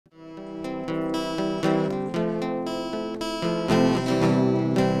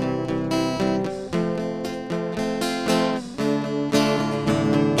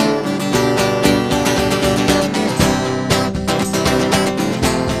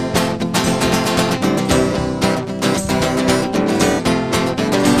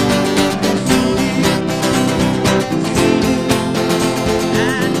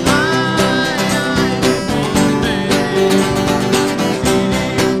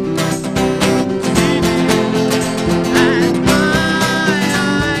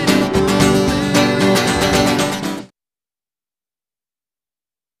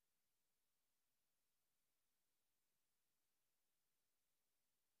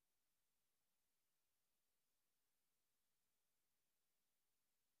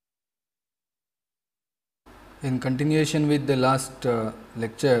In continuation with the last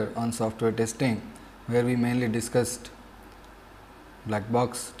lecture on software testing, where we mainly discussed black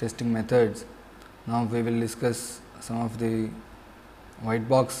box testing methods, now we will discuss some of the white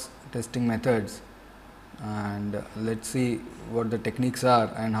box testing methods, and let us see what the techniques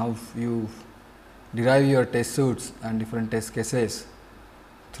are and how you derive your test suits and different test cases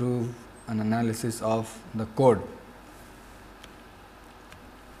through an analysis of the code.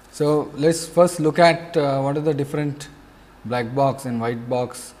 So, let us first look at what are the different black box and white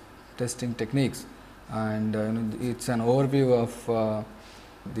box testing techniques, and it is an overview of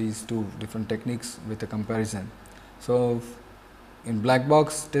these two different techniques with a comparison. So, in black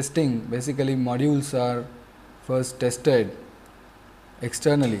box testing, basically modules are first tested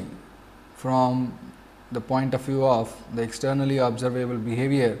externally from the point of view of the externally observable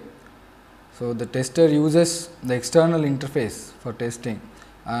behavior. So, the tester uses the external interface for testing,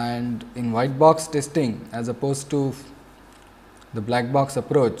 and in white box testing as opposed to the black box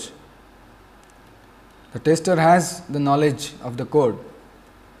approach, the tester has the knowledge of the code.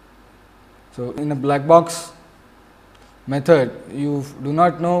 So, in a black box method, you do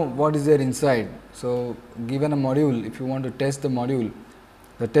not know what is there inside. So, given a module, if you want to test the module,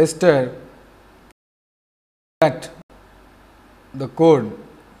 the tester at the code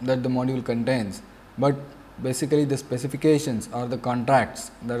that the module contains, but basically the specifications or the contracts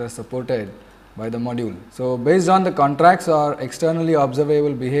that are supported by the module. So, based on the contracts or externally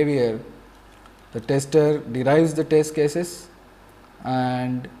observable behavior, the tester derives the test cases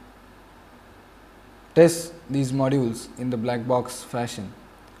and tests these modules in the black box fashion.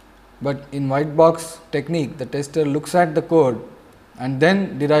 But in white box technique, the tester looks at the code and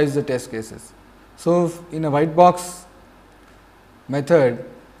then derives the test cases. So, in a white box method,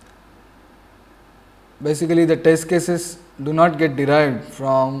 basically the test cases do not get derived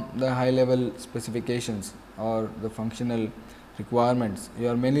from the high level specifications or the functional requirements. You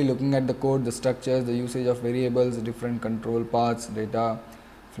are mainly looking at the code, the structures, the usage of variables, different control paths, data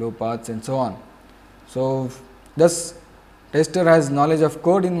flow paths and so on. So, thus tester has knowledge of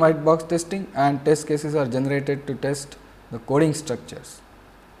code in white box testing, and test cases are generated to test the coding structures.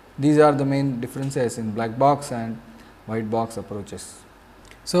 These are the main differences in black box and white box approaches.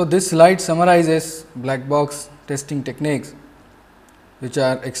 So, this slide summarizes black box testing techniques, which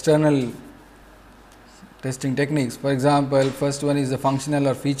are external testing techniques. For example, first one is the functional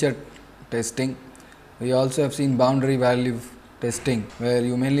or feature testing. We also have seen boundary value testing, where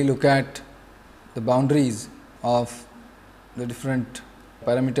you mainly look at the boundaries of the different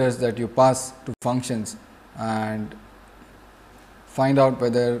parameters that you pass to functions and find out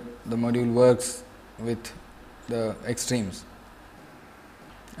whether the module works with the extremes,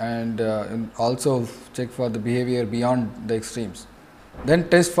 and also check for the behavior beyond the extremes. Then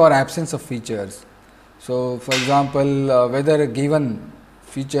test for absence of features. So, for example, whether a given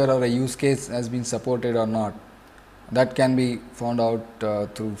feature or a use case has been supported or not, that can be found out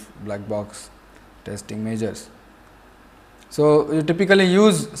through black box testing measures. So, you typically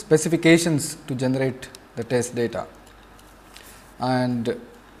use specifications to generate the test data, and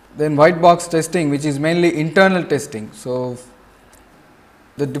then white box testing, which is mainly internal testing. So,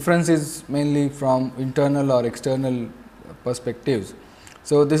 the difference is mainly from internal or external perspectives.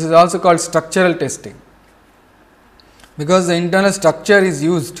 So, this is also called structural testing, because the internal structure is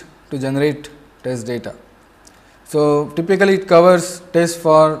used to generate test data. So, typically it covers tests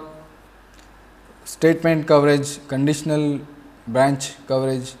for statement coverage, conditional branch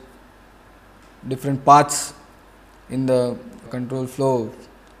coverage, different paths in the control flow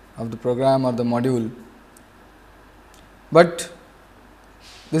of the program or the module, but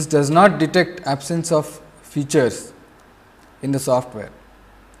this does not detect absence of features in the software.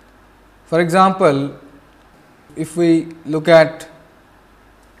 For example, if we look at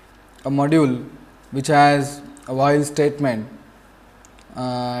a module which has a while statement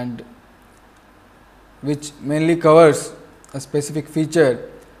and which mainly covers a specific feature,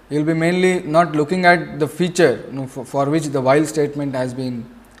 you will be mainly not looking at the feature for which the while statement has been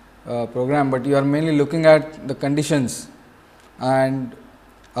programmed, but you are mainly looking at the conditions and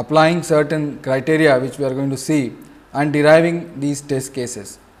applying certain criteria which we are going to see and deriving these test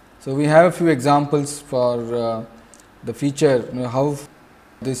cases. So, we have a few examples for the feature, how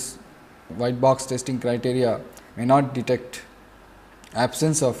this white box testing criteria may not detect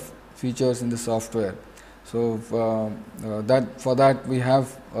absence of features in the software. So, for that we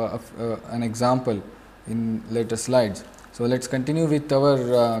have an example in later slides. So, let us continue with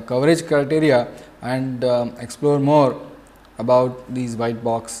our coverage criteria and explore more about these white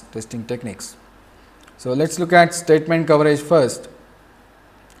box testing techniques. So, let us look at statement coverage first.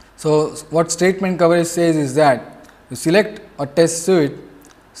 So, what statement coverage says is that you select a test suite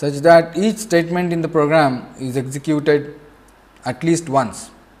such that each statement in the program is executed at least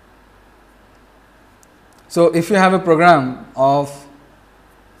once. So, if you have a program of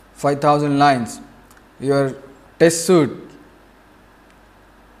 5000 lines, your test suite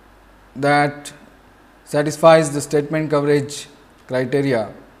that satisfies the statement coverage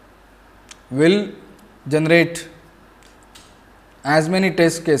criteria will generate as many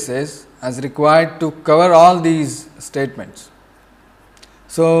test cases as required to cover all these statements.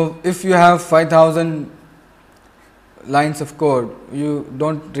 So, if you have 5000 lines of code, you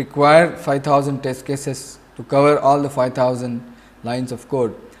do not require 5000 test cases to cover all the 5000 lines of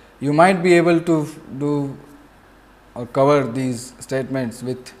code. You might be able to do or cover these statements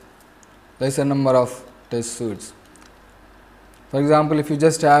with lesser number of test suites. For example, if you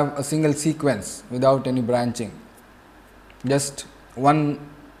just have a single sequence without any branching, just one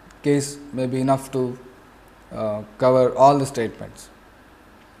case may be enough to cover all the statements.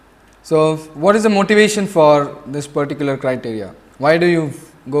 So, what is the motivation for this particular criteria? Why do you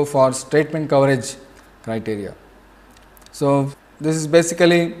go for statement coverage criteria? So, this is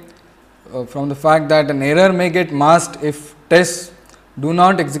basically from the fact that an error may get masked if tests do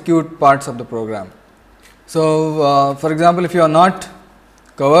not execute parts of the program. So, for example, if you are not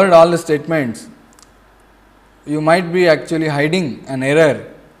covered all the statements, you might be actually hiding an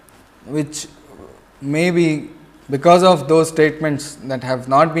error which may be because of those statements that have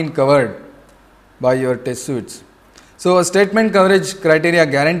not been covered by your test suites. So, a statement coverage criteria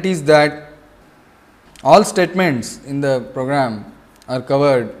guarantees that all statements in the program are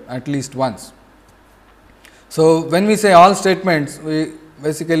covered at least once. So, when we say all statements, we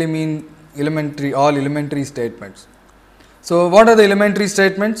basically mean all elementary statements. So, what are the elementary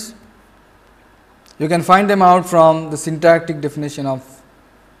statements? You can find them out from the syntactic definition of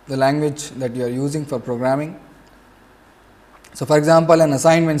the language that you are using for programming. So, for example, an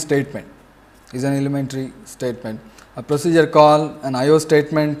assignment statement is an elementary statement, a procedure call, an IO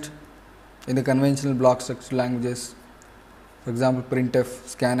statement in the conventional block structure languages, for example, printf,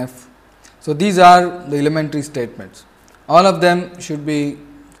 scanf. So, these are the elementary statements. All of them should be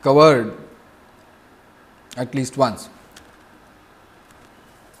covered at least once.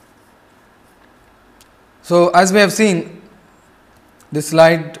 So, as we have seen, this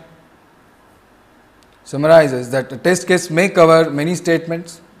slide summarizes that a test case may cover many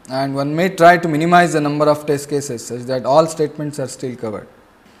statements, and one may try to minimize the number of test cases such that all statements are still covered.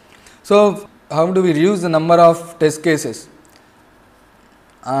 So, how do we reduce the number of test cases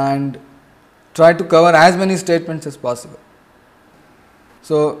and try to cover as many statements as possible?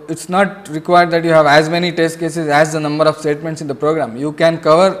 So, it is not required that you have as many test cases as the number of statements in the program. You can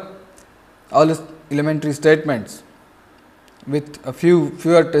cover all the elementary statements with a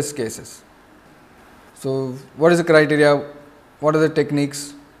fewer test cases. So, what is the criteria? What are the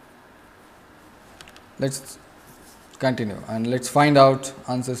techniques? Let us continue and let us find out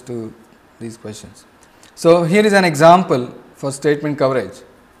answers to these questions. So, here is an example for statement coverage.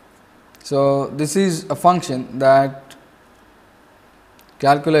 So, this is a function that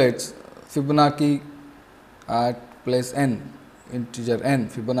calculates Fibonacci at place n, integer n,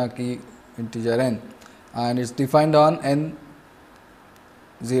 Fibonacci integer n, and it is defined on n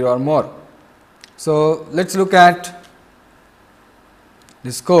 0 or more. So, let us look at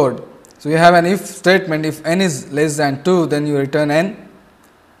this code. So, you have an if statement, if n is less than 2, then you return n,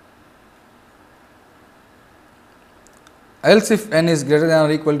 else if n is greater than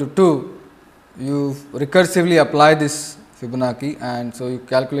or equal to 2, you recursively apply this Fibonacci, and so you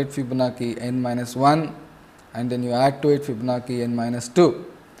calculate Fibonacci n minus 1 and then you add to it Fibonacci n minus 2.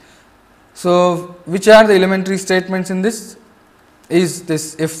 So, which are the elementary statements in this? Is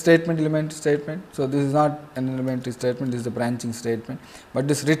this if statement elementary statement? So, this is not an elementary statement, this is the branching statement, but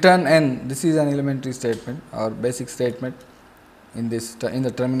this return n, this is an elementary statement or basic statement in this in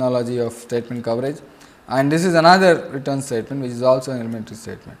the terminology of statement coverage, and this is another return statement which is also an elementary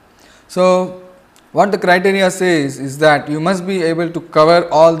statement. So, what the criteria says is that you must be able to cover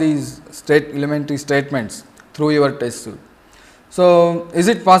all these elementary statements through your test suite. So, is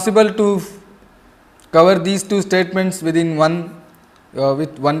it possible to cover these two statements within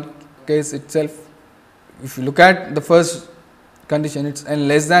with one case itself? If you look at the first condition, it is n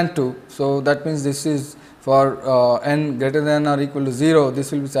less than 2. So, that means this is for n greater than or equal to 0,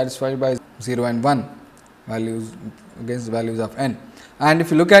 this will be satisfied by 0 and 1 values against the values of n. And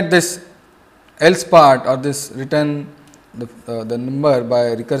if you look at this else part or this return the number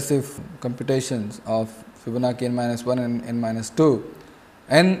by recursive computations of Fibonacci n minus 1 and n minus 2,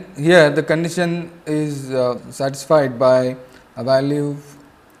 and here the condition is satisfied by a value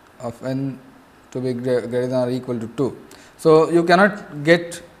of n to be greater than or equal to 2. So, you cannot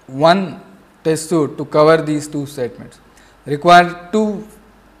get one test suit to cover these two statements, require two,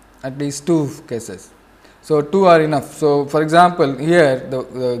 at least two cases. So, 2 are enough. So, for example, here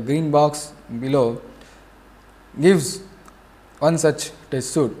the green box below gives one such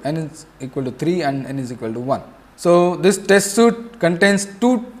test suit, n is equal to 3 and n is equal to 1. So, this test suit contains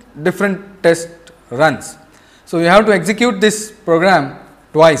two different test runs. So, you have to execute this program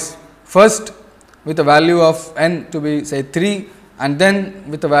twice, first with a value of n to be say 3 and then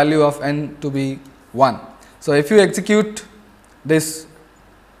with a value of n to be 1. So, if you execute this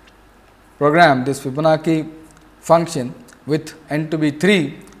program, this Fibonacci function with n to be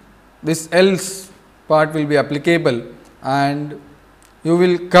 3, this else part will be applicable and you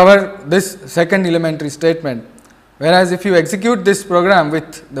will cover this second elementary statement, whereas if you execute this program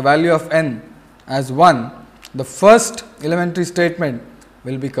with the value of n as 1, the first elementary statement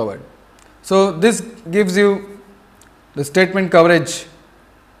will be covered. So, this gives you the statement coverage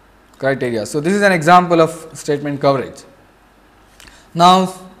criteria. So, this is an example of statement coverage.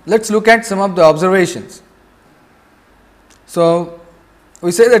 Now, let us look at some of the observations. So,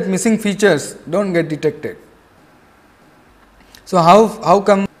 we say that missing features do not get detected. So, how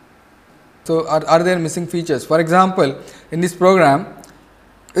come? So, are there missing features? For example, in this program,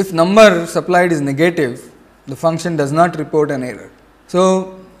 if number supplied is negative, the function does not report an error.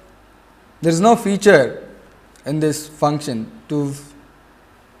 So, there is no feature in this function to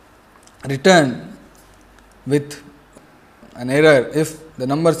return with an error if the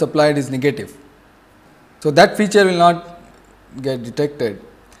number supplied is negative. So, that feature will not get detected,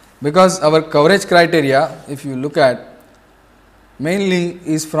 because our coverage criteria, if you look at, mainly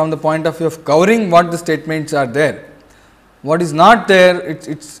is from the point of view of covering what the statements are there. What is not there,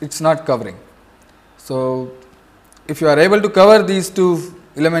 it's not covering. So, if you are able to cover these two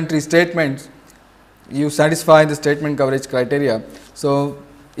elementary statements, you satisfy the statement coverage criteria. So,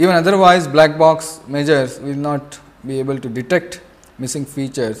 even otherwise black box measures will not be able to detect missing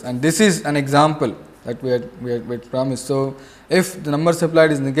features, and this is an example that we had promised. So, if the number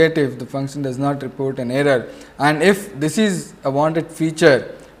supplied is negative, the function does not report an error, and if this is a wanted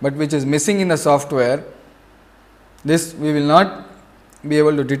feature, but which is missing in the software, this we will not be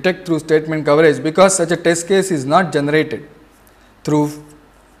able to detect through statement coverage, because such a test case is not generated through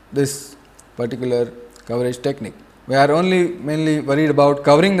this particular coverage technique. We are only mainly worried about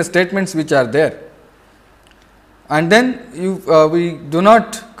covering the statements which are there, and then we do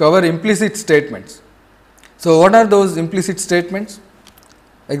not cover implicit statements. So, what are those implicit statements?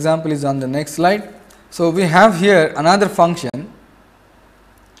 Example is on the next slide. So, we have here another function,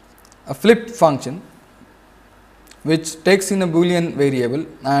 a flip function, which takes in a Boolean variable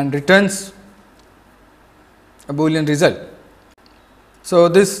and returns a Boolean result. So,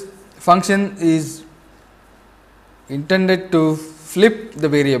 this function is intended to flip the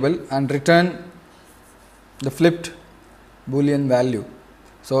variable and return the flipped Boolean value.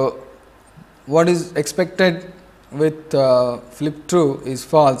 So, what is expected with flip true is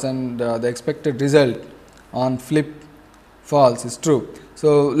false, and the expected result on flip false is true.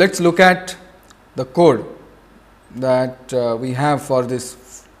 So, let us look at the code that we have for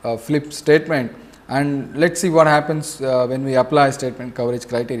this flip statement, and let us see what happens when we apply statement coverage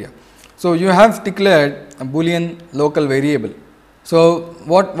criteria. So, you have declared a Boolean local variable. So,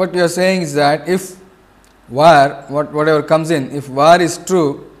 what you are saying is that if var, whatever comes in, if var is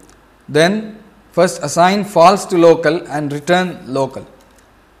true, then first assign false to local and return local.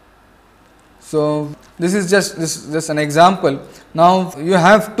 So, this is just an example. Now, you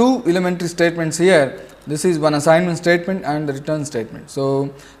have two elementary statements here. This is one assignment statement and the return statement.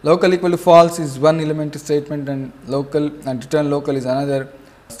 So, local equal to false is one elementary statement, and local and return local is another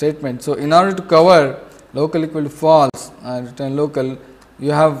statement. So, in order to cover local equal to false and return local,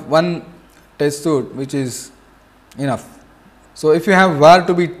 you have one test suit which is enough. So, if you have var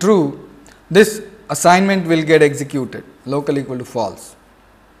to be true, this assignment will get executed, local equal to false,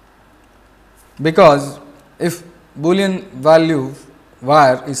 because if Boolean value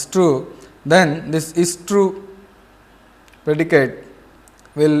var is true, then this is true predicate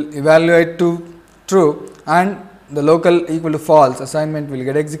will evaluate to true, and the local equal to false assignment will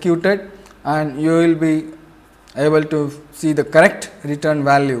get executed, and you will be able to see the correct return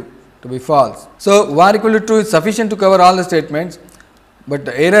value to be false. So, var equal to true is sufficient to cover all the statements, but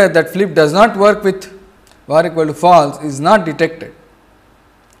the error that flip does not work with var equal to false is not detected.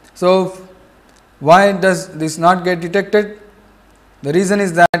 So, why does this not get detected? The reason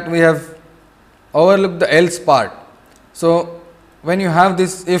is that we have overlooked the else part. So, when you have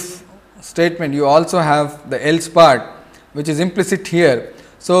this if statement, you also have the else part which is implicit here.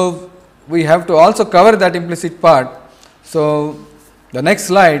 So, we have to also cover that implicit part. So, the next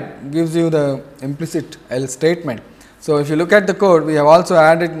slide gives you the implicit else statement. So, if you look at the code, we have also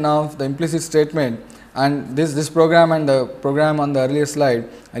added now the implicit statement, and this program and the program on the earlier slide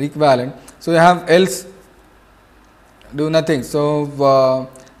are equivalent. So, you have else do nothing. So,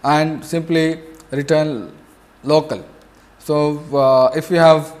 and simply return local. So, if you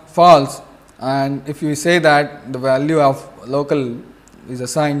have false, and if you say that the value of local is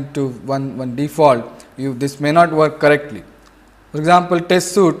assigned to one default, this may not work correctly. For example,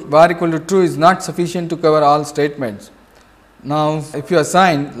 test suite var equal to true is not sufficient to cover all statements. Now, if you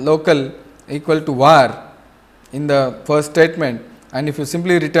assign local equal to var in the first statement, and if you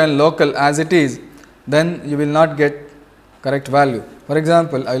simply return local as it is, then you will not get correct value. For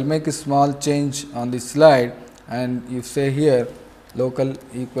example, I will make a small change on this slide, and you say here local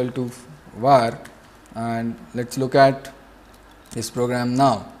equal to var, and let us look at this program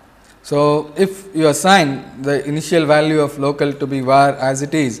now. So, if you assign the initial value of local to be var as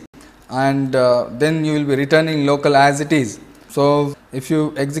it is, and then you will be returning local as it is. So, if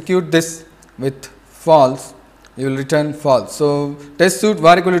you execute this with false, you will return false. So, test suite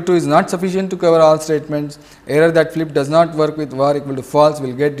var equal to true is not sufficient to cover all statements. Error that flip does not work with var equal to false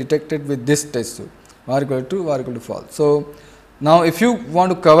will get detected with this test suite var equal to true, var equal to false. So, now if you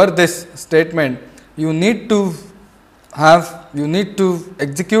want to cover this statement, you need to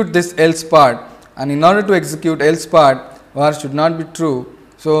execute this else part, and in order to execute else part, var should not be true.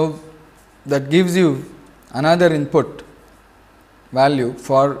 So, that gives you another input value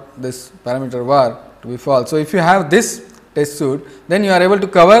for this parameter var to be false. So, if you have this test suite, then you are able to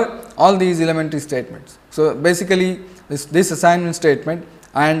cover all these elementary statements. So, basically this assignment statement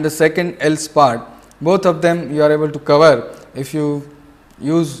and the second else part, both of them you are able to cover if you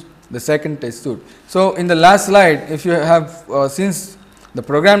use the second test suite. So, in the last slide, if you have since the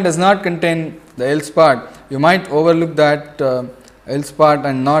program does not contain the else part, you might overlook that else part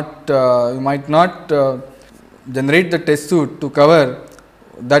and not you might not generate the test suite to cover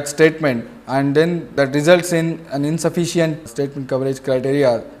that statement, and then that results in an insufficient statement coverage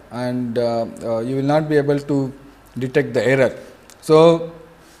criteria, and you will not be able to detect the error. So,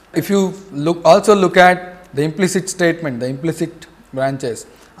 if you also look at the implicit statement, the implicit branches,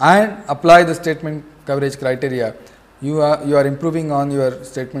 and apply the statement coverage criteria, you are improving on your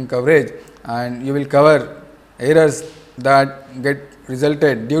statement coverage, and you will cover errors that get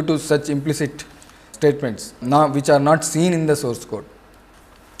resulted due to such implicit statements now which are not seen in the source code.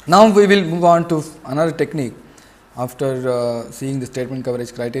 Now, we will move on to another technique after seeing the statement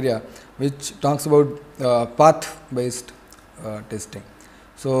coverage criteria, which talks about path based testing.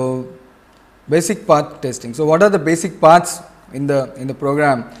 So, basic path testing. So, what are the basic paths in the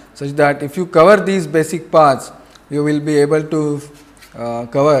program, such that if you cover these basic paths, you will be able to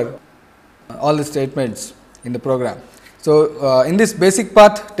cover all the statements in the program. So, in this basic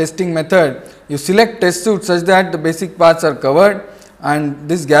path testing method, you select test suite such that the basic paths are covered, and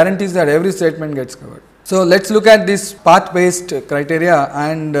this guarantees that every statement gets covered. So, let us look at this path based criteria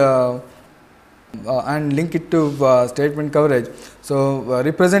and link it to statement coverage. So,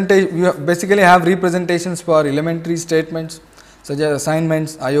 you basically have representations for elementary statements such as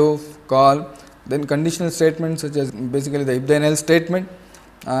assignments, IO, call, then conditional statements such as basically the if then else statement,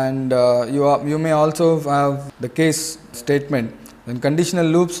 and you may also have the case statement, then conditional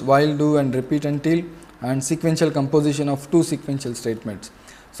loops, while, do and repeat until, and sequential composition of two sequential statements.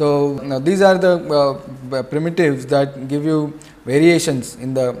 So, now these are the primitives that give you variations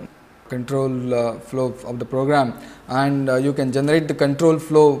in the control flow of the program, and you can generate the control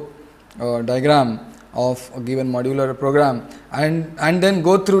flow diagram of a given modular program, and then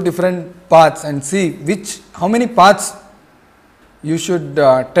go through different paths and see how many paths you should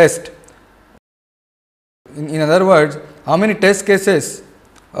test. In other words, how many test cases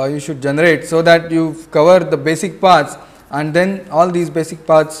you should generate, so that you cover the basic paths, and then all these basic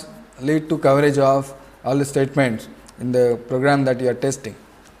paths lead to coverage of all the statements in the program that you are testing.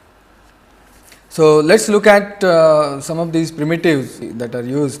 So, let us look at some of these primitives that are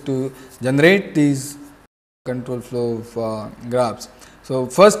used to generate these control flow graphs. So,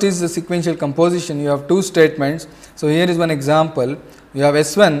 first is the sequential composition. You have two statements. So, here is one example. You have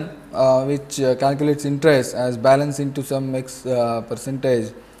S1 which calculates interest as balance into some x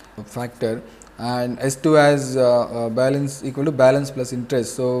percentage factor, and S2 as balance equal to balance plus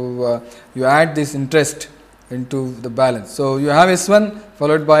interest. So, you add this interest into the balance. So, you have S1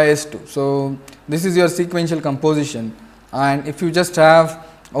 followed by S2. So, this is your sequential composition, and if you just have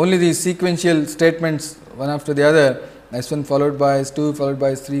only these sequential statements one after the other, S1 followed by S2 followed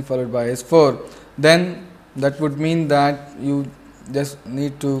by S3 followed by S4, then that would mean that you just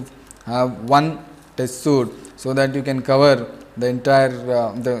need to have one test suite, so that you can cover the entire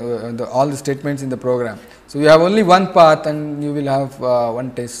all the statements in the program. So, you have only one path and you will have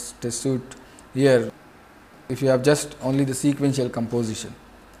one test suite here, if you have just only the sequential composition.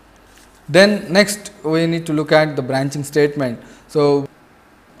 Then next we need to look at the branching statement. So,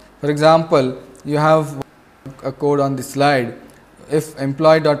 for example, you have a code on the slide. If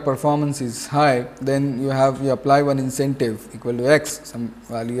employee dot performance is high, then you apply one incentive equal to x, some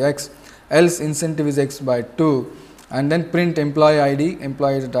value x, else incentive is x by 2, and then print employee ID,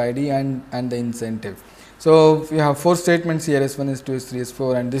 employee dot ID and the incentive. So, you have 4 statements here, S1, S2, S3,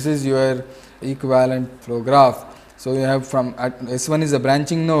 S4, and this is your equivalent flow graph. So, you have from S1 is a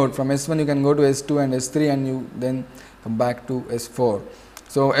branching node, from S1 you can go to S2 and S3 and you then come back to S4.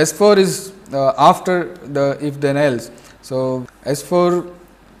 So, S4 is after the if then else. So, S4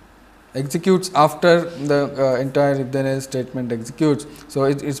 executes after the entire if then else statement executes. So,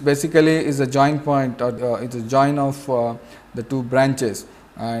 it is basically is a join point, or it is a join of the 2 branches,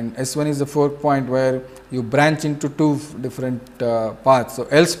 and S1 is the 4th point where you branch into 2 different paths. So,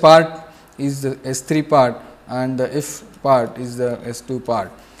 else part is the S3 part and the if part is the S2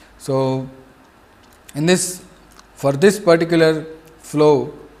 part. So, in this, for this particular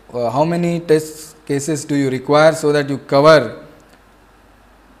flow, how many test cases do you require, so that you cover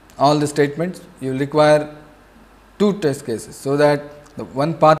all the statements? You will require 2 test cases, so that the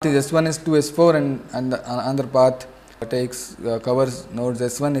one path is S1, S2, S4 and the another path takes covers nodes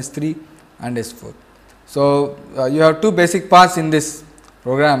S1, S3 and S4. So, you have 2 basic paths in this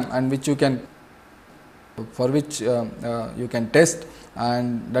program, and which you can for which you can test,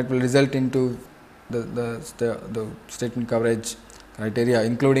 and that will result into the statement coverage criteria,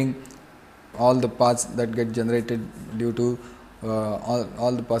 including all the paths that get generated due to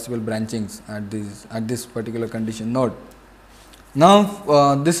all the possible branchings at this particular condition node.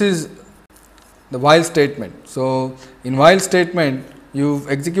 Now, this is the while statement. So, in while statement you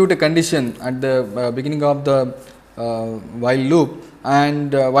execute a condition at the beginning of the while loop,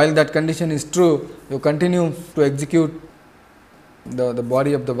 and while that condition is true, you continue to execute the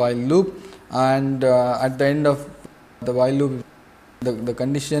body of the while loop, and at the end of the while loop the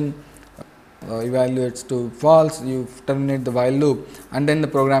condition evaluates to false, you terminate the while loop, and then the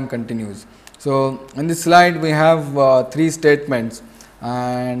program continues. So, in this slide we have 3 statements,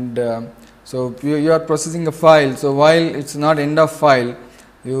 and so you are processing a file. So, while it is not end of file,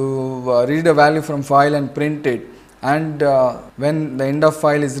 you read a value from file and print it, and when the end of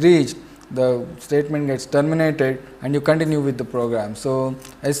file is reached, the statement gets terminated and you continue with the program. So,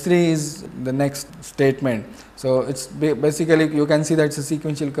 S3 is the next statement. So, it is basically you can see that it is a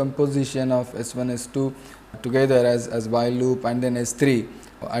sequential composition of S1, S2 together as while loop, and then S3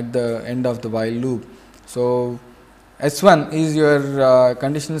 at the end of the while loop. So, S1 is your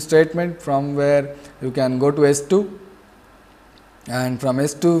conditional statement, from where you can go to S2, and from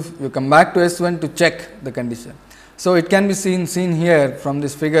S2 you come back to S1 to check the condition. So, it can be seen here from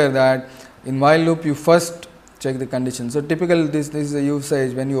this figure that in while loop you first check the condition. So, typical this is a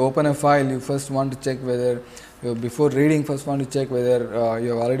usage. When you open a file, you first want to check whether before reading, first want to check whether you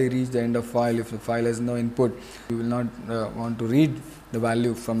have already reached the end of file. If the file has no input, you will not want to read the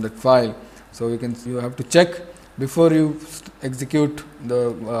value from that file. So, you have to check before you execute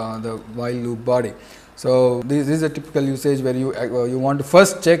the while loop body. So, this is a typical usage where you want to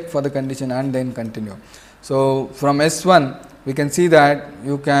first check for the condition and then continue. So, from S1 we can see that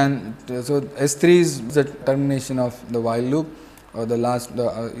you can, so S3 is the termination of the while loop, or the last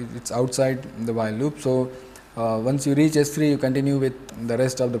it is outside the while loop. So, once you reach S3 you continue with the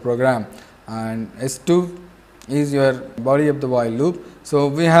rest of the program, and S2 is your body of the while loop. So,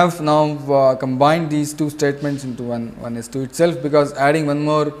 we have now combined these 2 statements into one S2 itself, because adding one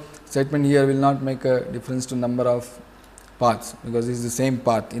more statement here will not make a difference to number of paths, because it is the same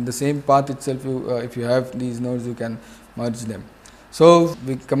path. In the same path itself, if you have these nodes, you can merge them. So,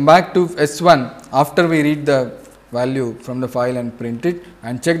 we come back to S1 after we read the value from the file and print it,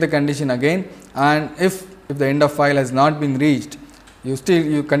 and check the condition again, and if the end of file has not been reached,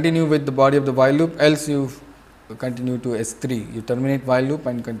 you continue with the body of the while loop, else you continue to S3, you terminate while loop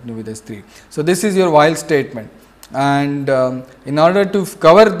and continue with S3. So, this is your while statement, and in order to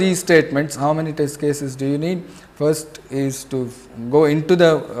cover these statements, how many test cases do you need? First is to go into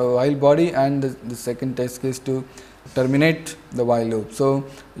the while body, and the second test case to terminate the while loop. So,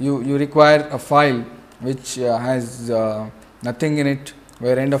 you require a file which has nothing in it,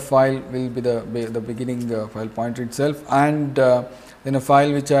 where end of file will be the beginning file pointer itself, and then a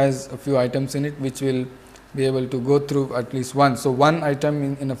file which has a few items in it, which will be able to go through at least one. So, one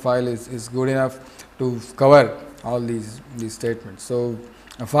item in a file is good enough to cover all these statements. So,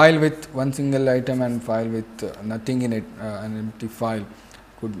 a file with one single item and file with nothing in it, an empty file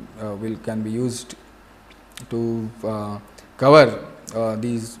can be used to cover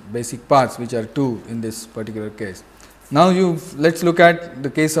these basic paths, which are 2 in this particular case. Now, let us look at the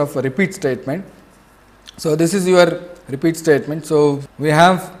case of a repeat statement. So, this is your repeat statement. So, we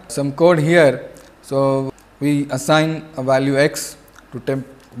have some code here. So, we assign a value x to temp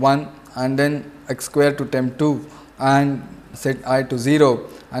 1 and then x square to temp 2 and set I to 0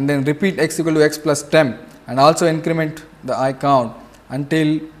 and then repeat x equal to x plus temp and also increment the I count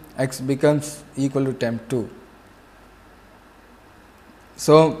until x becomes equal to temp 2.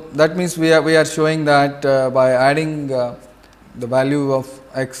 So, that means we are showing that by adding the value of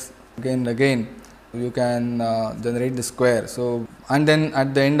x again and again, you can generate the square. So, and then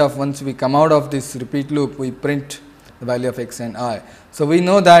at the end of once we come out of this repeat loop, we print the value of x and I. So, we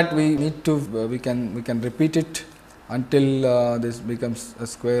know that we need to we can repeat it until this becomes a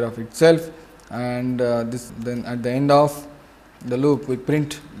square of itself, and this then at the end of the loop we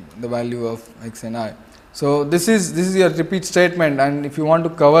print the value of x and I. So, this is your repeat statement, and if you want to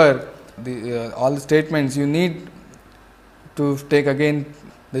cover the all the statements, you need to take again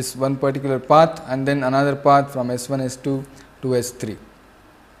this one particular path and then another path from S1, S2 to S3.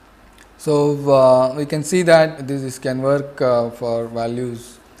 So, we can see that this can work for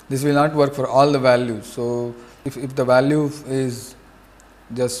values. This will not work for all the values. So, if the value is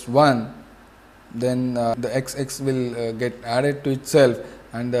just 1, then the x will get added to itself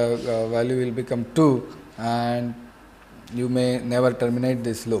and the value will become 2, and you may never terminate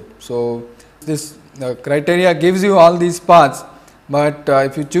this loop. So, this criteria gives you all these paths, but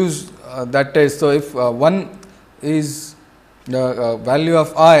if you choose that test. So, if 1 is the value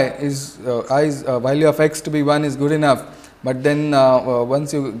of I is value of x to be 1 is good enough, but then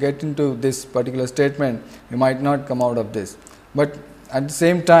once you get into this particular statement, you might not come out of this. But at the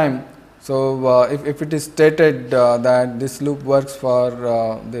same time, so if it is stated that this loop works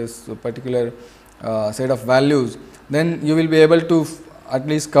for this particular set of values, then you will be able to at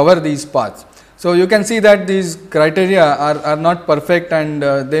least cover these paths. So, you can see that these criteria are not perfect, and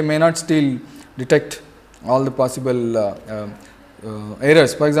they may not still detect all the possible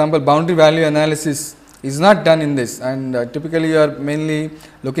errors. For example, boundary value analysis is not done in this, and typically you are mainly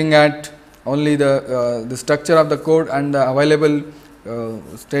looking at only the structure of the code and the available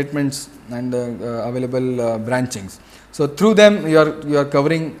statements and the available branchings. So, through them you are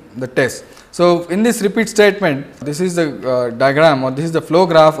covering the test. So, in this repeat statement, this is the diagram, or this is the flow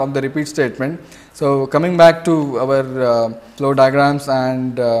graph of the repeat statement. So, coming back to our flow diagrams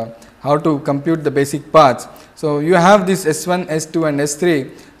and how to compute the basic paths. So, you have this S1, S2 and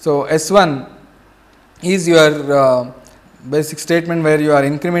S3. So, S1 is your basic statement where you are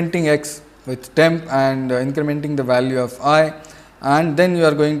incrementing x with temp and incrementing the value of I, and then you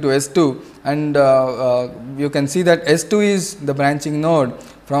are going to S2, and you can see that S2 is the branching node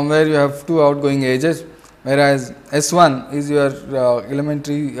from where you have 2 outgoing edges, whereas S1 is your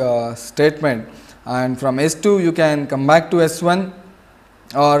elementary statement, and from S2 you can come back to S1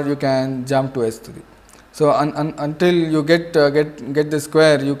 or you can jump to S3. So, until you get the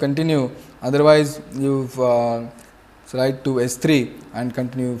square, you continue, otherwise you slide to S3 and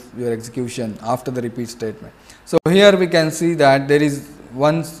continue your execution after the repeat statement. So, here we can see that there is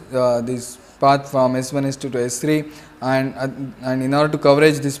once this path from S1, S2 to S3, and in order to cover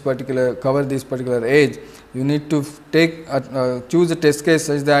this particular edge, you need to take choose a test case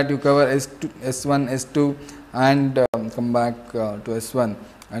such that you cover S2, S1, S2 and come back to S1,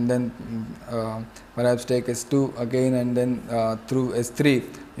 and then perhaps take S2 again, and then through S3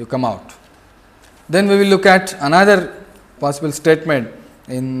 you come out. Then we will look at another possible statement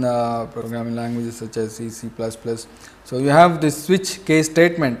in programming languages such as C, C++. So, you have this switch case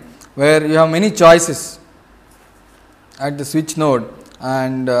statement where you have many choices at the switch node,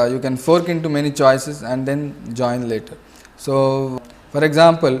 and you can fork into many choices and then join later. So, for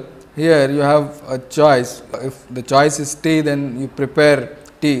example, here you have a choice. If the choice is T, then you prepare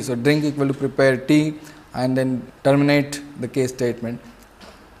T. So, drink equal to prepare T and then terminate the case statement.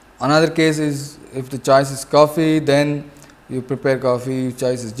 Another case is if the choice is coffee, then you prepare coffee, if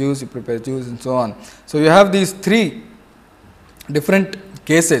choice is juice, you prepare juice, and so on. So, you have these 3 different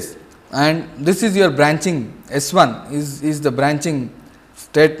cases, and this is your branching. S1 is the branching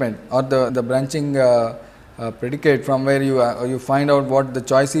statement, or the branching predicate from where you find out what the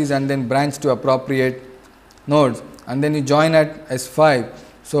choice is and then branch to appropriate nodes, and then you join at S5.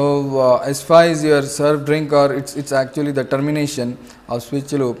 So, S5 is your serve drink, or it's actually the termination of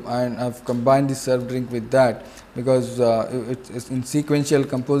switch loop, and I have combined the serve drink with that because it's in sequential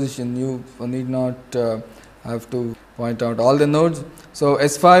composition. You need not I have to point out all the nodes. So,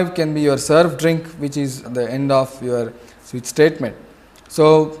 S5 can be your serve drink, which is the end of your switch statement.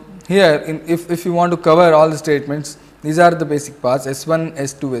 So, here if you want to cover all the statements, these are the basic paths S1,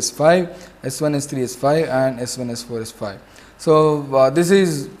 S2, S5, S1, S3, S5 and S1, S4, S5. So, this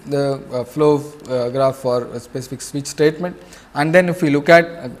is the flow graph for a specific switch statement, and then if we look at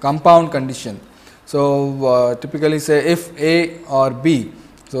a compound condition. So, typically say if A or B.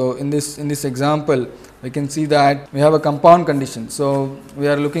 So, in this example we can see that we have a compound condition. So, we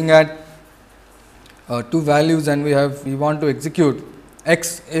are looking at two values and we want to execute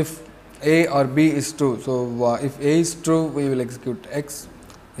x if A or B is true. So, if A is true we will execute x,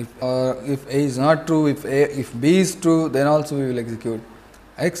 if A is not true, if B is true, then also we will execute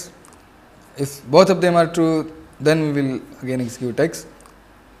x. If both of them are true, then we will again execute x,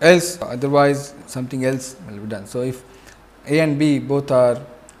 else otherwise something else will be done. So, if A and B both are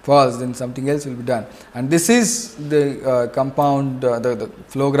false, then something else will be done, and this is the compound the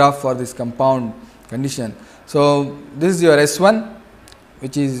flow graph for this compound condition. So, this is your S1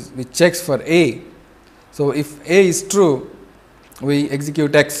 which checks for A. So, if A is true, we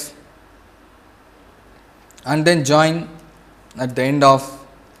execute x and then join at the end of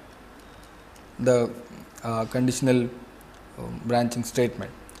the conditional branching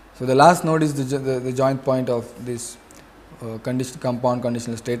statement. So, the last node is the joint point of this compound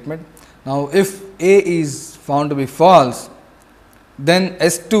conditional statement. Now, if A is found to be false, then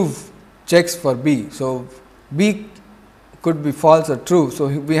S2 checks for B. So, B could be false or true. So,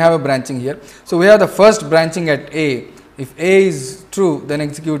 we have a branching here. So, we have the first branching at A. If A is true, then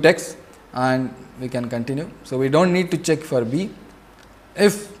execute x and we can continue. So, we do not need to check for B.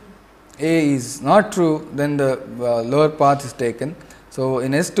 If A is not true, then the lower path is taken. So,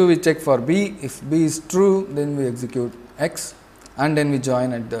 in S2 we check for B. If B is true, then we execute x and then we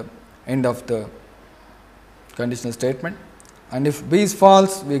join at the end of the conditional statement, and if B is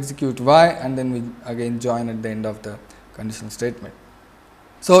false, we execute y and then we again join at the end of the conditional statement.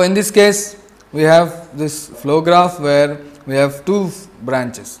 So, in this case we have this flow graph where we have two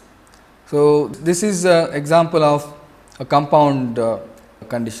branches. So, this is an example of a compound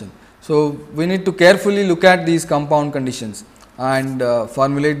condition. So, we need to carefully look at these compound conditions and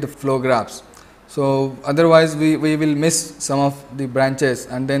formulate the flow graphs. So, otherwise we will miss some of the branches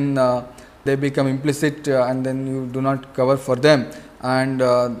and then they become implicit and then you do not cover for them, and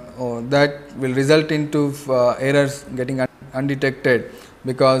that will result into errors getting undetected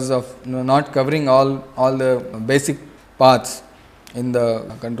because of not covering all the basic paths in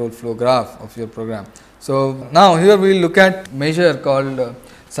the control flow graph of your program. So, now here we will look at measure called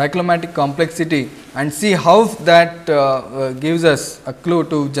cyclomatic complexity and see how that gives us a clue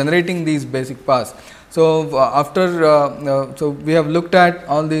to generating these basic paths. So, so we have looked at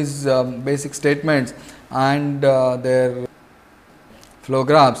all these basic statements and their flow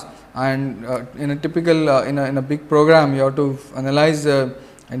graphs, and in a typical in a big program you have to analyze the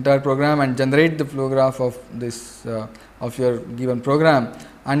entire program and generate the flow graph of this of your given program,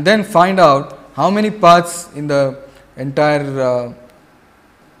 and then find out how many paths in the entire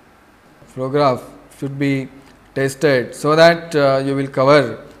flow graph should be tested, so that you will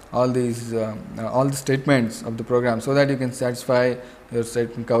cover all these all the statements of the program, so that you can satisfy your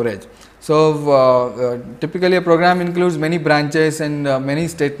statement coverage. So, typically a program includes many branches and many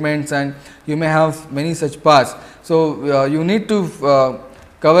statements, and you may have many such paths. So, you need to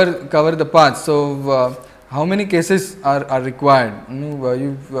cover the paths. So, how many cases are required?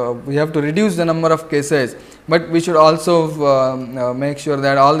 We have to reduce the number of cases, but we should also make sure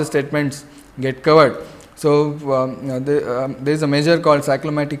that all the statements get covered. So, there is a measure called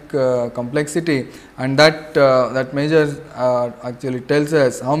cyclomatic complexity, and that measure actually tells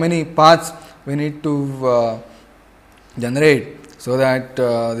us how many paths we need to generate, so that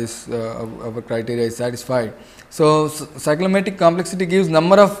this our criteria is satisfied. So, cyclomatic complexity gives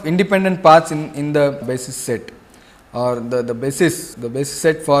number of independent paths in the basis set, or the basis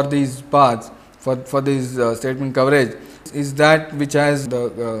set for these paths for this statement coverage is that which has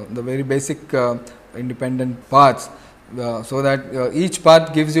the very basic independent paths, so that each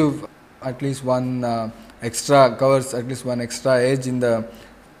path gives you at least one covers at least one extra edge in the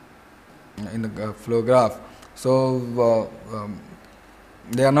flow graph. So,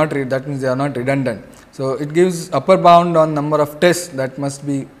 they are not that means they are not redundant. So, it gives upper bound on number of tests that must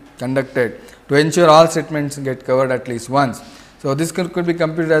be conducted to ensure all statements get covered at least once. So, this could be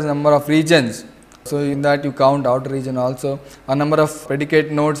computed as number of regions. So, in that you count outer region also, a number of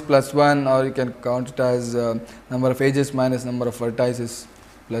predicate nodes plus 1, or you can count it as number of edges minus number of vertices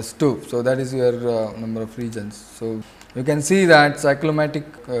plus 2. So, that is your number of regions. So, you can see that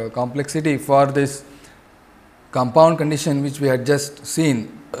cyclomatic complexity for this compound condition which we had just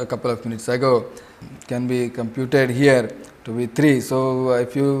seen a couple of minutes ago can be computed here to be 3. So,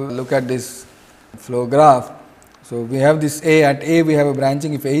 if you look at this flow graph, so we have this A, at A we have a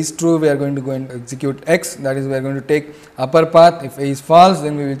branching. If A is true, we are going to go and execute X, that is we are going to take upper path. If A is false,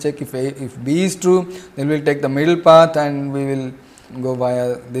 then we will check if B is true, then we will take the middle path and we will go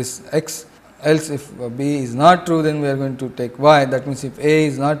via this X. Else if B is not true, then we are going to take Y. That means, if A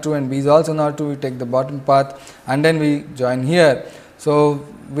is not true and B is also not true, we take the bottom path and then we join here. So,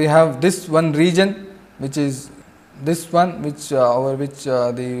 we have this one region which is this one which over which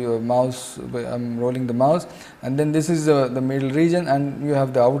the mouse, I am rolling the mouse, and then this is the middle region and you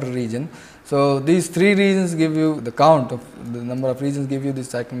have the outer region. So, these 3 regions give you the count of the number of regions, give you the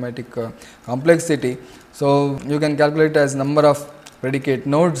cyclomatic complexity. So, you can calculate as number of predicate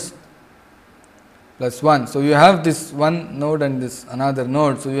nodes plus 1. So, you have this one node and this another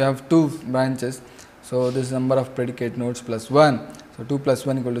node. So, you have 2 branches. So, this number of predicate nodes plus 1. So, 2 plus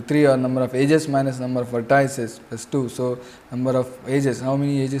 1 equal to 3, or number of edges minus number of vertices plus 2. So, number of edges, how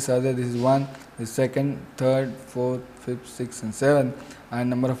many edges are there? This is 1, this is second, third, fourth, fifth, sixth and 7, and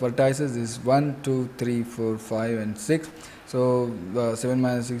number of vertices is 1, 2, 3, 4, 5 and 6. So, 7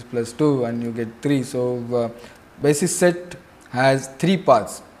 minus 6 plus 2 and you get 3. So, basis set has 3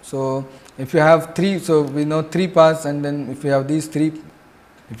 paths. So, if you have 3, so we know 3 paths, and then if you have these 3,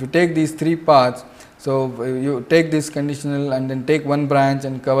 if you take these 3 paths, so you take this conditional and then take one branch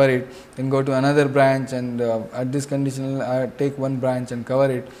and cover it, then go to another branch and at this conditional take one branch and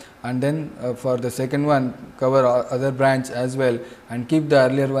cover it, and then for the second one cover other branch as well and keep the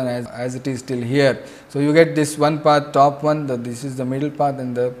earlier one as it is till here. So, you get this one path, top one, this is the middle path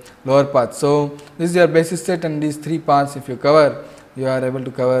and the lower path. So, this is your basis set, and these 3 paths if you cover, you are able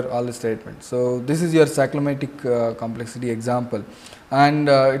to cover all the statements. So, this is your cyclomatic complexity example, and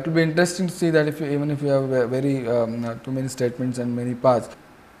it will be interesting to see that if you, even if you have very too many statements and many paths,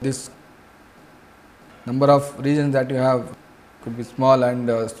 this number of regions that you have could be small, and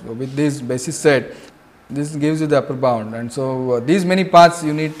with this basis set, this gives you the upper bound, and so these many paths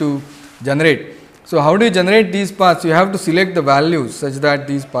you need to generate. So, how do you generate these paths? You have to select the values such that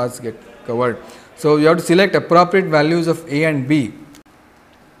these paths get covered. So, you have to select appropriate values of A and B.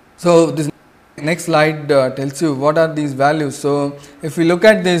 So, this next slide tells you what are these values. So, if we look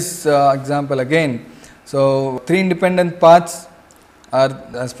at this example again, so 3 independent paths are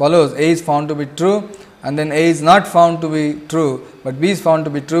as follows: A is found to be true, and then A is not found to be true, but B is found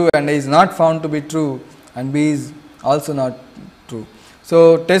to be true, and A is not found to be true, and B is also not true.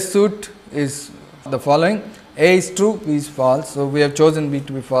 So, test suit is the following: A is true, B is false. So, we have chosen B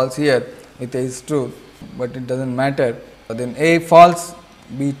to be false here with A is true, but it does not matter. Then A false,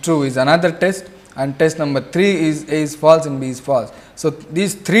 B true is another test, and test number 3 is A is false and B is false. So,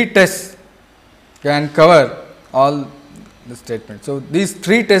 these 3 tests can cover all the statements. So, these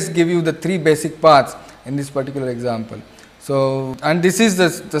 3 tests give you the 3 basic paths in this particular example. So, and this is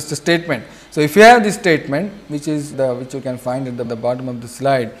just the statement. So, if you have this statement, which is which you can find at the bottom of the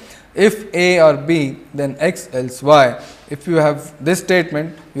slide, if A or B, then X else Y. If you have this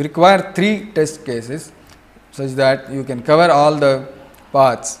statement, you require 3 test cases such that you can cover all the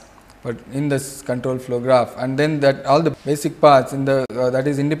paths, but in this control flow graph, and then that all the basic paths in the that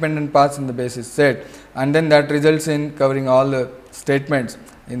is independent paths in the basis set, and then that results in covering all the statements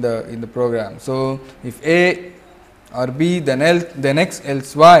in the program. So, if A or B, then X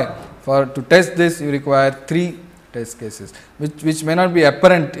else Y. To test this, you require 3 test cases, which may not be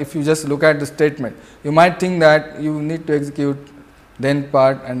apparent if you just look at the statement. You might think that you need to execute then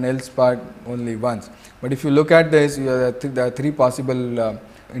part and else part only once, but if you look at this, there are 3 possible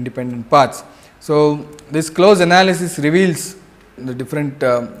independent paths. So, this close analysis reveals the different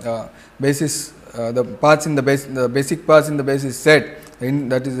basis, the paths in the basic paths in the basis set,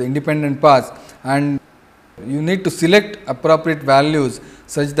 that is the independent paths, and you need to select appropriate values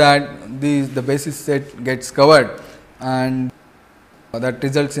such that the basis set gets covered, and that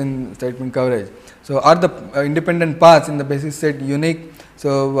results in statement coverage. So, are the independent paths in the basis set unique?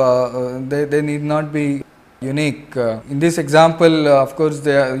 So, they need not be unique. In this example, of course,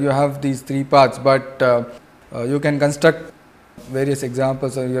 you have these 3 paths, but you can construct various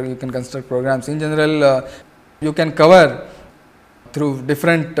examples, or you can construct programs. In general, you can cover through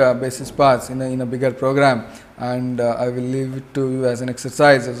different basis paths in a bigger program, and I will leave it to you as an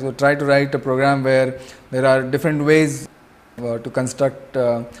exercise. So, try to write a program where there are different ways to construct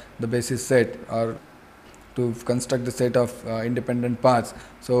the basis set, or to construct the set of independent paths.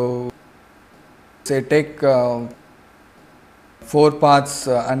 So, say take 4 paths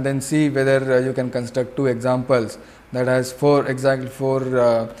and then see whether you can construct 2 examples that has exactly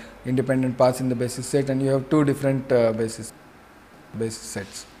 4 independent paths in the basis set, and you have 2 different basis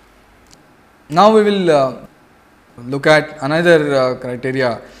sets. Now we will look at another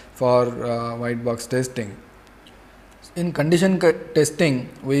criteria for white box testing. In condition testing,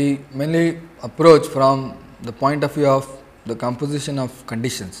 we mainly approach from the point of view of the composition of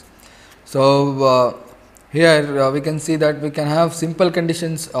conditions. So, here we can see that we can have simple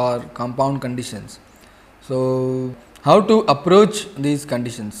conditions or compound conditions. So, how to approach these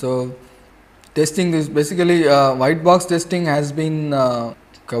conditions? So, testing is basically white box testing has been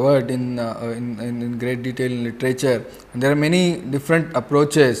covered in great detail in literature, and there are many different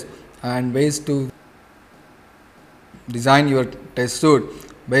approaches and ways to design your test suite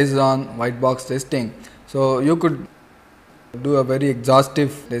based on white box testing. So, you could do a very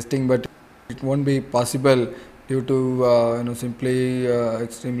exhaustive testing, but it won't be possible due to simply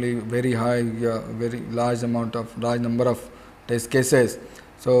extremely very high very large number of test cases.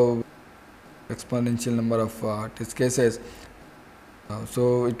 So, exponential number of test cases.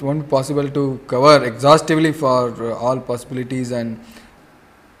 So, it won't be possible to cover exhaustively for all possibilities, and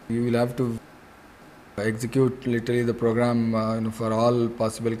you will have to execute literally the program for all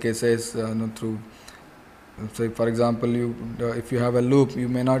possible cases through. So, for example, if you have a loop, you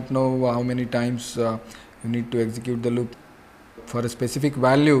may not know how many times you need to execute the loop for a specific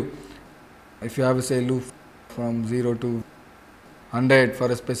value. If you have say loop from 0 to 100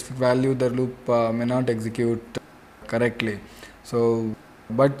 for a specific value, the loop may not execute correctly. So,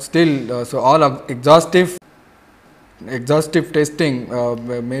 but still, so all of exhaustive testing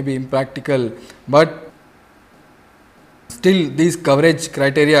may be impractical, but still these coverage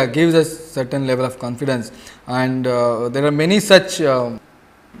criteria gives us certain level of confidence, and there are many such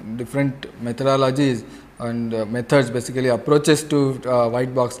different methodologies and methods, basically approaches to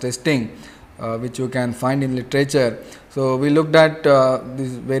white box testing which you can find in literature. So, we looked at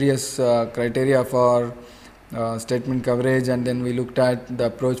these various criteria for statement coverage, and then we looked at the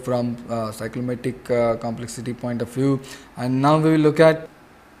approach from cyclomatic complexity point of view, and now we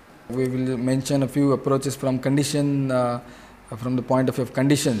will mention a few approaches from condition from the point of view of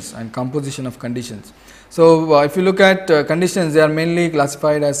conditions and composition of conditions. So, if you look at conditions, they are mainly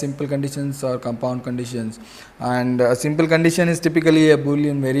classified as simple conditions or compound conditions, and a simple condition is typically a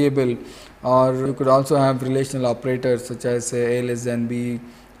Boolean variable, or you could also have relational operators such as say a less than b,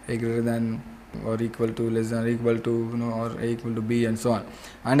 a greater than or equal to, less than or equal to, or a equal to b, and so on.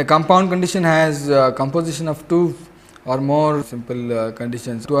 And a compound condition has composition of 2 or more simple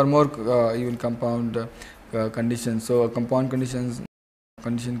conditions, 2 or more even compound conditions. So, a compound condition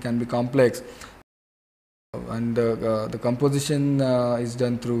can be complex, and the composition is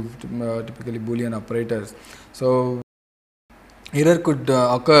done through typically Boolean operators. So, error could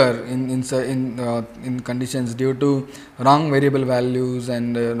occur in conditions due to wrong variable values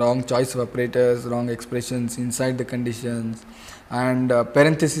and wrong choice of operators, wrong expressions inside the conditions, and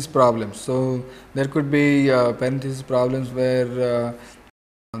parenthesis problems. So, there could be parenthesis problems where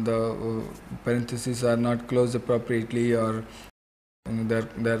the parentheses are not closed appropriately, or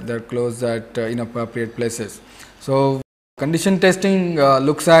they're closed at inappropriate places. So, condition testing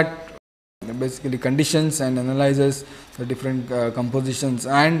looks at basically conditions and analyzes the different compositions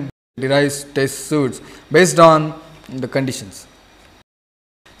and derives test suites based on the conditions.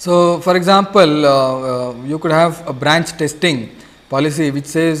 So, for example, you could have a branch testing policy which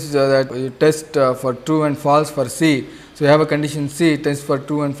says that you test for true and false for C. So, you have a condition C, test for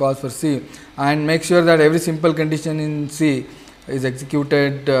true and false for C, and make sure that every simple condition in C is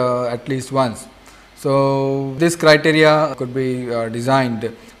executed at least once. So, this criteria could be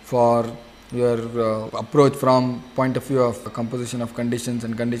designed for your approach from point of view of composition of conditions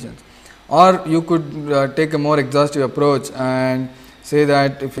and conditions. Or you could take a more exhaustive approach and say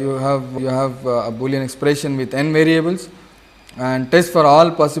that if you have a Boolean expression with n variables and test for all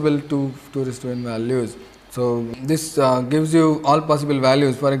possible 2 raised to n values. So, this gives you all possible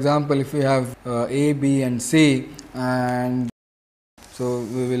values. For example, if you have A, B and C, and so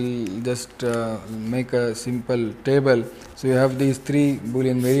we will just make a simple table. So, you have these 3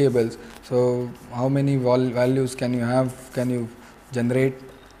 Boolean variables. So, how many values can you generate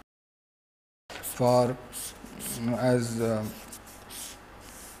for as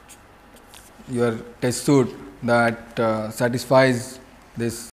your test suite that satisfies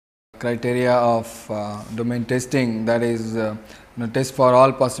this criteria of domain testing, that is test for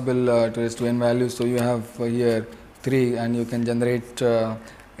all possible 2 raised to n values. So, you have here 3, and you can generate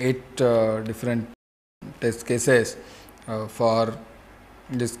 8 different test cases for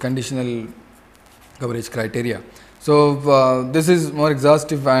this conditional coverage criteria. So, this is more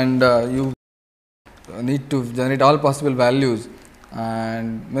exhaustive, and you need to generate all possible values,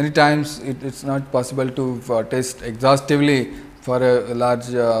 and many times it is not possible to test exhaustively for a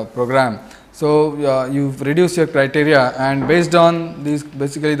large program. So, you reduce your criteria, and based on these,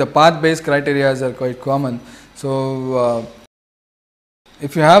 basically the path based criteria are quite common. So,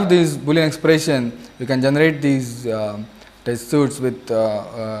 if you have these Boolean expression, you can generate these test suits with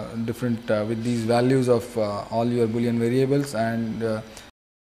different with these values of all your Boolean variables, and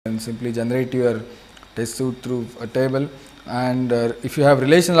simply generate your test suit through a table. And if you have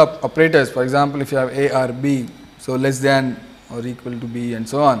relational operators, for example, if you have A or B, so less than or equal to B and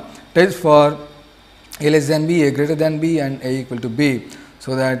so on, test for A less than B, A greater than B, and A equal to B,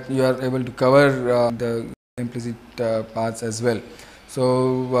 so that you are able to cover the implicit paths as well.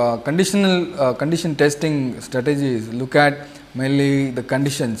 So, condition testing strategies look at mainly the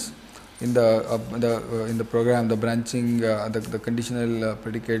conditions in the program, the branching, the conditional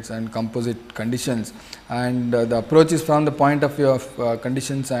predicates and composite conditions, and the approach is from the point of view of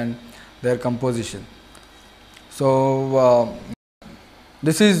conditions and their composition. So,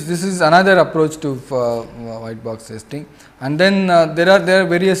 this is another approach to white box testing, and then there are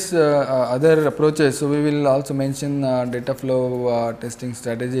various other approaches. So, we will also mention data flow testing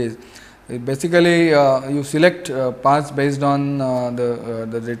strategies. Basically, you select paths based on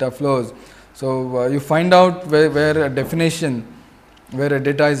the data flows. So, you find out where a definition, where a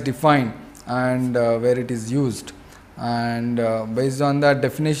data is defined, and where it is used, and based on that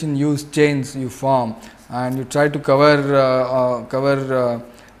definition use chains you form, and you try to cover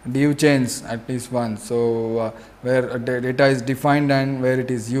DU chains at least once. So, where data is defined and where it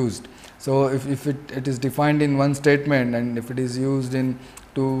is used. So, if it is defined in one statement, and if it is used in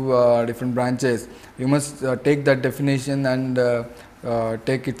two different branches, you must take that definition and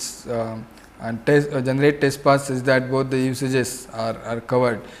take its and generate test paths such that both the usages are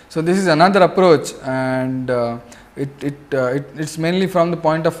covered. So, this is another approach, and it's mainly from the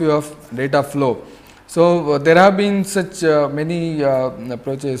point of view of data flow. So, there have been such many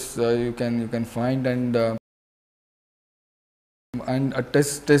approaches you can find, and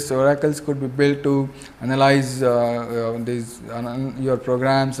test oracles could be built to analyze these your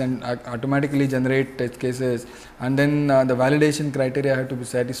programs and automatically generate test cases, and then the validation criteria have to be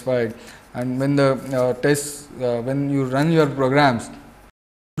satisfied, and when the tests when you run your programs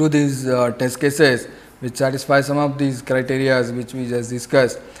through these test cases which satisfy some of these criteria which we just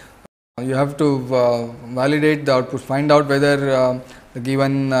discussed, you have to validate the output, find out whether the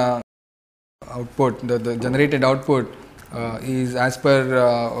given output, the generated output is as per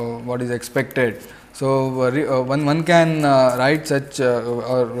what is expected. So, one can write such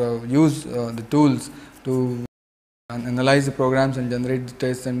or use the tools to analyze the programs and generate the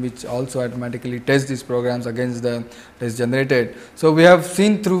tests, and which also automatically test these programs against the test generated. So, we have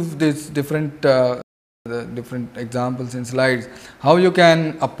seen through these different the different examples in slides how you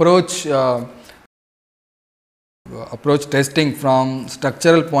can approach testing from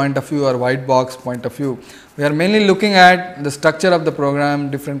structural point of view or white box point of view. We are mainly looking at the structure of the program,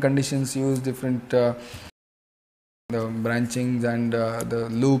 different conditions used, different the branchings, and the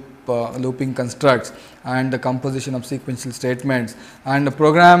looping constructs, and the composition of sequential statements, and the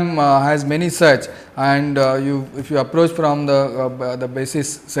program has many such, and if you approach from the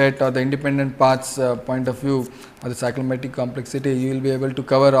basis set or the independent paths point of view or the cyclomatic complexity, you will be able to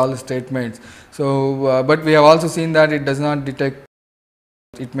cover all the statements. So, but we have also seen that it does not detect,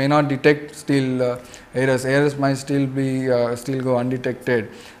 it may not detect still errors might still be still go undetected,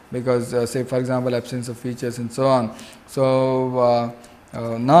 because say for example absence of features and so on. So,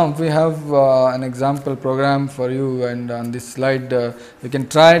 now we have an example program for you, and on this slide you can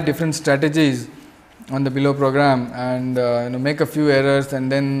try different strategies on the below program, and make a few errors and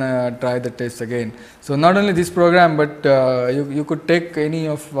then try the test again. So, not only this program, but you could take any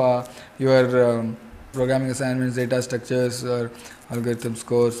of your programming assignments, data structures, or algorithms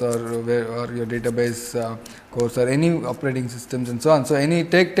course, or your database course, or any operating systems and so on. So,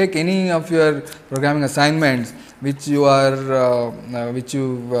 take any of your programming assignments which you are which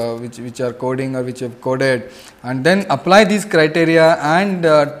are coding or which you have coded, and then apply these criteria and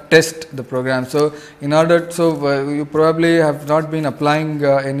test the program. So, in order, you probably have not been applying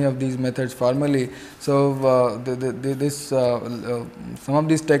any of these methods formally. So, some of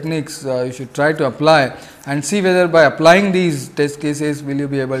these techniques you should try to apply and see whether by applying these test cases will you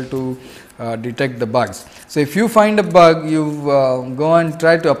be able to detect the bugs. So, if you find a bug, you go and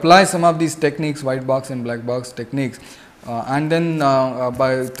try to apply some of these techniques, white box and black box techniques, and then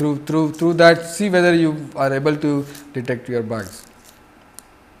by through that see whether you are able to detect your bugs.